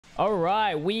All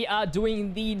right, we are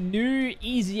doing the new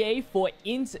EZA for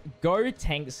INT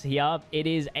Gotenks here. It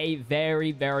is a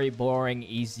very, very boring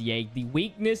EZA. The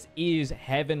weakness is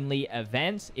Heavenly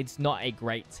Events. It's not a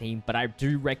great team, but I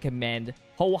do recommend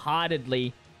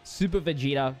wholeheartedly Super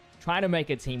Vegeta. Try to make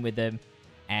a team with them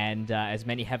and as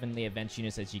many Heavenly Events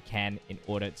units as you can in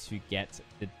order to get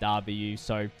the W.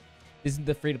 So this is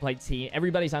the free-to-play team.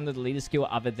 Everybody's under the leader skill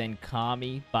other than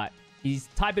Kami, but he's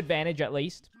type advantage at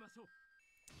least.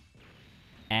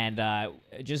 And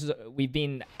we've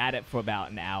been at it for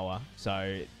about an hour.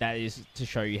 So that is to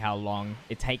show you how long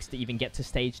it takes to even get to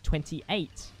stage 28.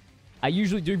 I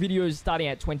usually do videos starting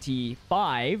at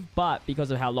 25, but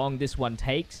because of how long this one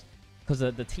takes, because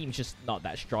the team's just not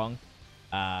that strong,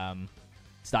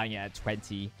 starting at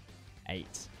 28.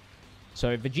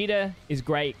 So Vegeta is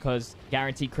great because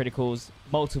guaranteed criticals,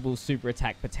 multiple super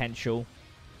attack potential.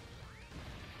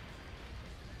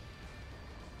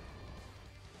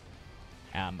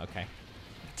 Okay.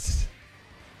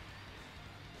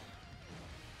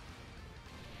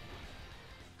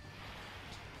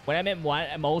 When I meant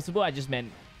multiple, I just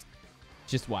meant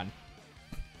just one.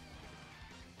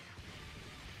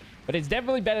 But it's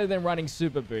definitely better than running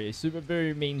Super Boo. Super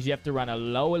Boo means you have to run a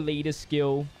lower leader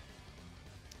skill.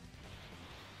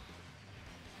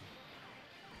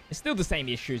 It's still the same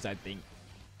issues, I think.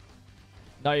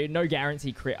 No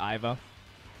guarantee crit either.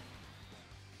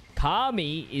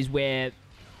 Kami is where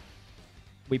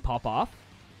we pop off.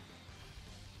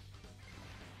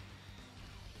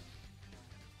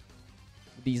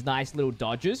 These nice little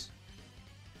dodges.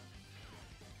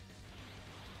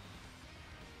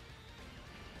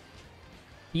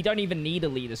 He don't even need a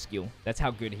leader skill. That's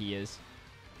how good he is.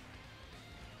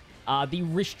 The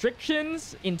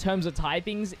restrictions in terms of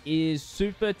typings is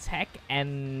Super Tech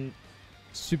and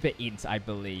Super Int, I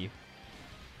believe.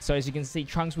 So as you can see,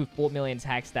 Trunks with 4 million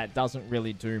attacks, that doesn't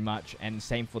really do much. And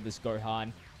same for this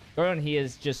Gohan. Gohan here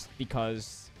is just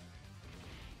because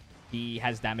he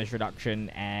has damage reduction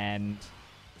and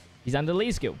he's under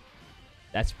lead skill.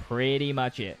 That's pretty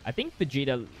much it. I think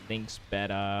Vegeta links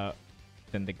better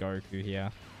than the Goku here.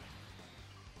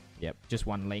 Yep, just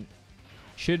one link.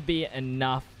 Should be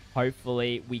enough.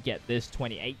 Hopefully we get this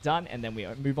 28 done and then we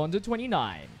move on to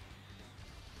 29.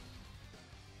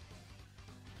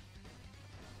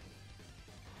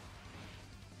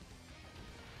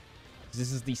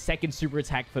 This is the second super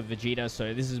attack for Vegeta,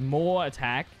 so this is more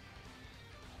attack.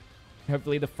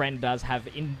 Hopefully the friend does have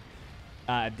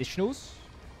additionals.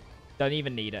 Don't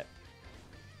even need it.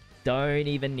 Don't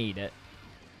even need it.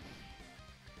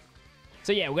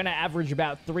 So yeah, we're going to average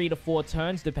about 3 to 4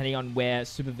 turns depending on where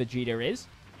Super Vegeta is.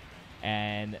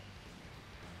 And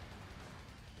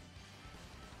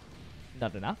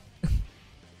not enough.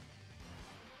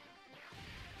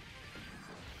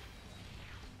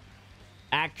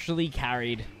 Actually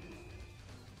carried.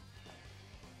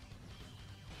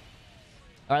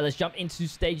 All right, let's jump into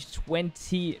stage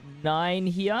 29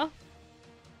 here.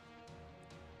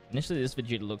 Initially, this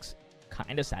Vegeta looks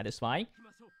kind of satisfying.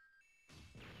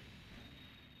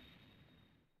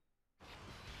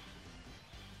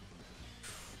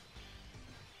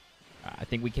 I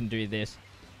think we can do this.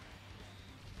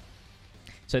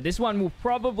 So this one will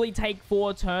probably take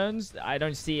 4 turns. I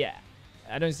don't see a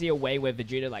way where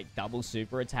Vegeta like double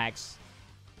super attacks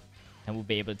and will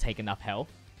be able to take enough health.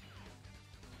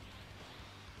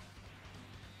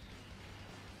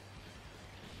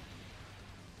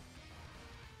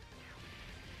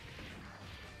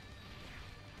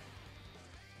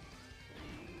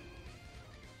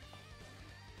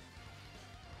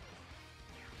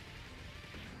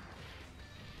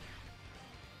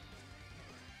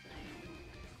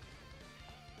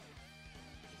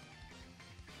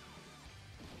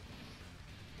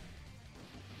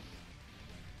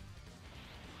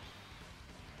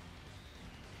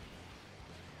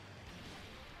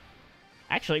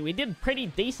 Actually, we did pretty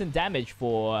decent damage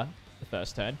for the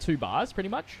first turn. 2 bars, pretty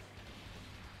much.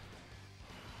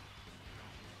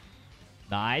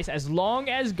 Nice. As long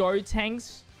as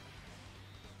Gotenks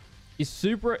is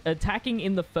super attacking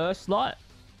in the first slot,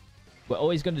 we're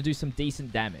always going to do some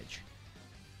decent damage.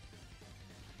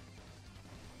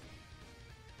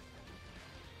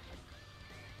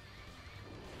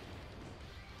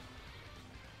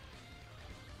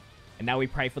 And now we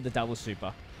pray for the double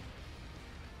super.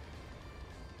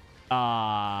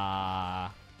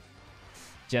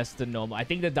 Just the normal. I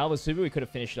think the double super, we could have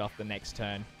finished it off the next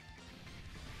turn.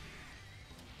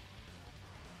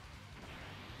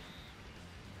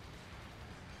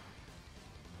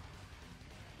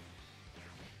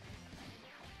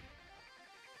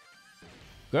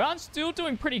 Gohan's still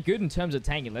doing pretty good in terms of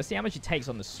tanking. Let's see how much he takes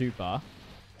on the super.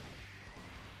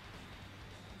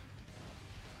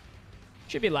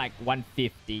 Should be like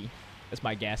 150. That's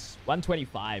my guess.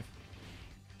 125.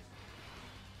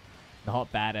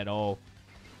 Not bad at all.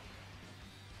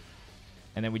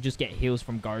 And then we just get heals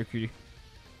from Goku.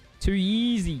 Too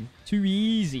easy. Too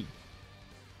easy.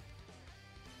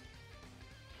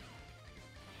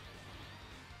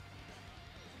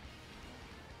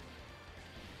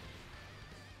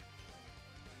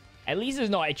 At least it's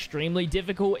not extremely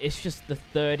difficult. It's just the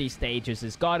 30 stages.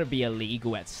 It's got to be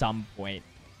illegal at some point.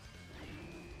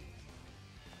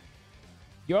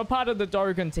 You're a part of the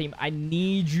Dokkan team. I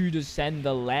need you to send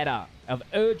the letter of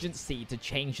urgency to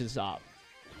change this up.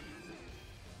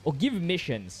 Or give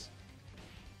missions.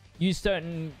 Use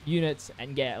certain units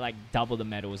and get like double the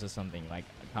medals or something. Like,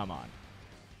 come on.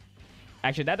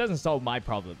 Actually, that doesn't solve my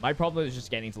problem. My problem is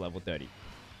just getting to level 30.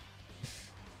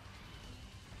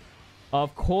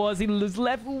 Of course, he was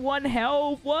level 1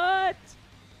 health. What?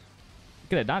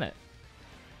 Could have done it.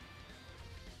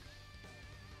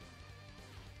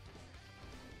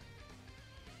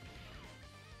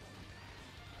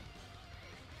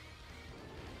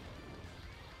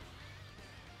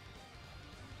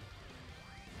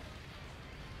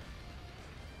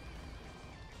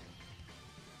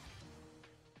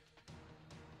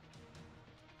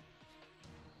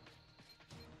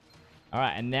 All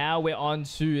right, and now we're on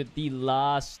to the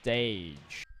last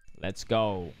stage. Let's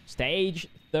go. Stage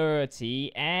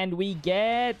 30, and we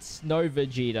get no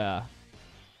Vegeta.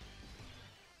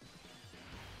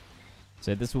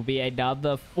 So this will be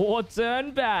another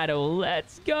 4-turn battle.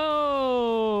 Let's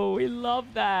go. We love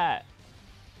that.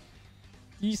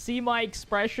 You see my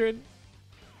expression?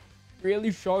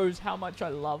 Really shows how much I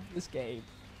love this game.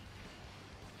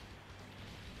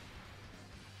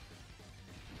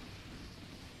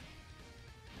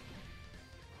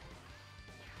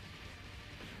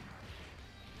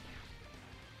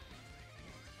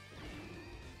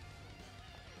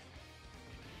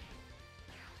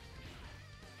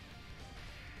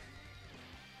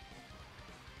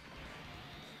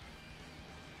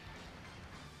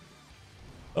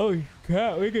 Oh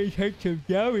crap, we're gonna take some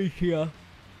damage here.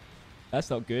 That's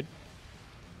not good.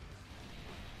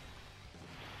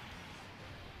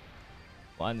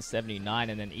 179,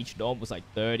 and then each norm was like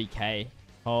 30k.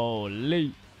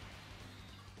 Holy.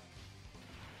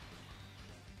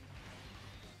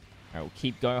 Alright, we'll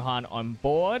keep Gohan on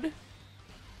board.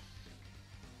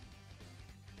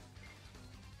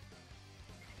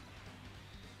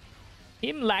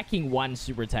 Him lacking one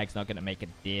super attack's not gonna make a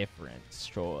difference,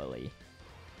 surely.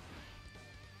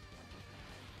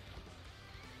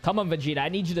 Come on, Vegeta. I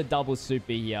need you to double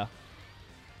super here.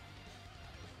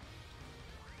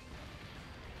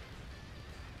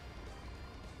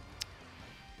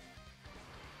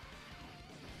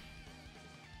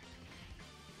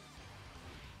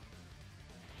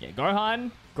 Yeah, Gohan,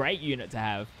 great unit to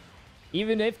have.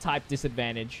 Even if type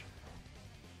disadvantage.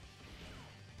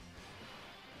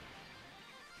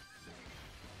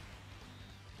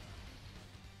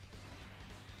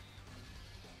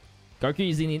 Goku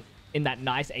is in that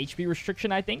nice HP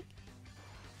restriction, I think.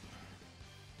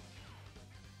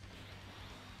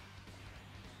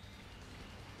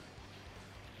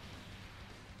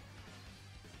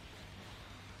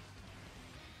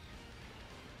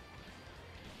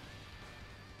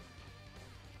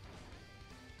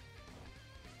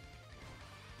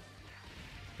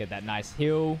 Get that nice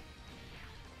heal.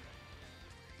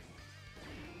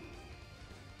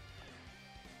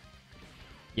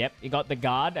 Yep, you got the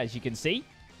guard, as you can see.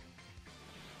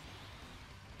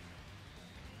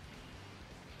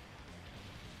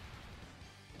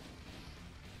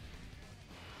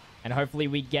 And hopefully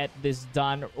we get this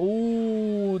done.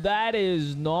 Ooh, that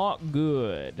is not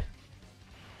good.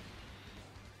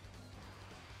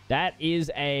 That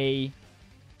is a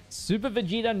Super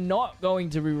Vegeta not going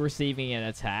to be receiving an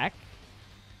attack.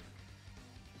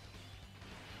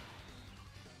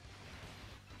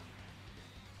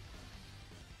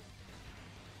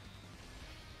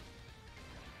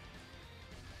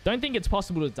 Don't think it's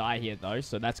possible to die here, though,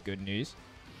 so that's good news.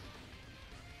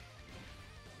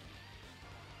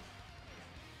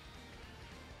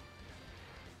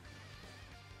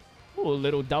 Ooh, a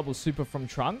little double super from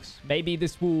Trunks. Maybe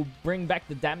this will bring back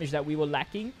the damage that we were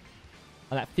lacking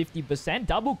on that 50%.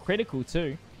 Double critical,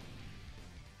 too. Here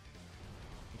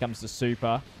comes the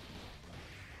super.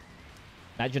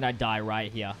 Imagine I die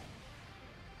right here.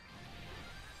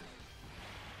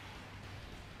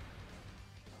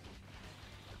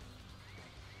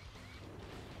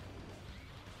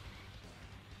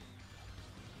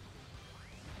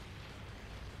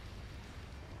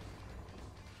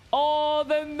 Oh,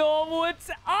 the normal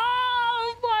attack.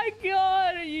 Oh my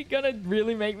god. Are you gonna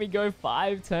really make me go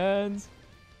 5 turns?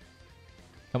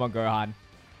 Come on, Gohan.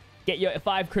 Get your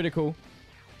 5 critical.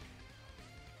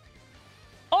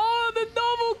 Oh, the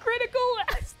normal critical.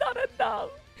 That's not enough.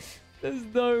 There's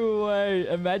no way.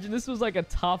 Imagine this was like a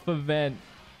tough event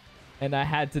and I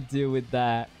had to deal with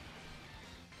that.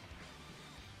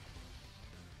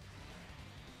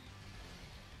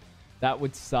 That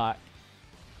would suck.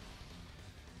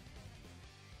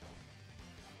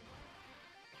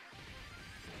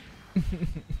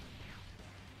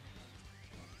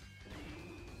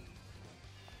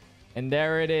 And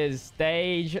there it is.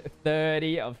 Stage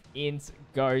 30 of INT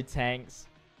Gotenks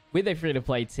with a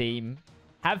free-to-play team.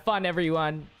 Have fun,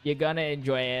 everyone. You're going to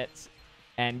enjoy it.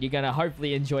 And you're going to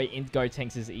hopefully enjoy INT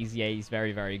Gotenks' EZA. He's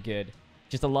very, very good.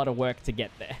 Just a lot of work to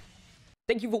get there.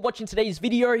 Thank you for watching today's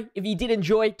video. If you did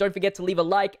enjoy, don't forget to leave a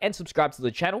like and subscribe to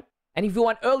the channel. And if you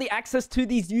want early access to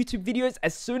these YouTube videos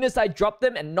as soon as I drop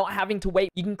them and not having to wait,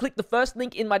 you can click the first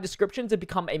link in my description to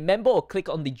become a member or click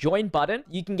on the join button.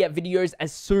 You can get videos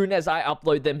as soon as I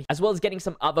upload them, as well as getting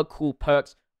some other cool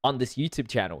perks on this YouTube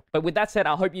channel. But with that said,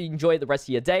 I hope you enjoy the rest of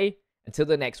your day. Until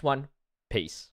the next one, peace.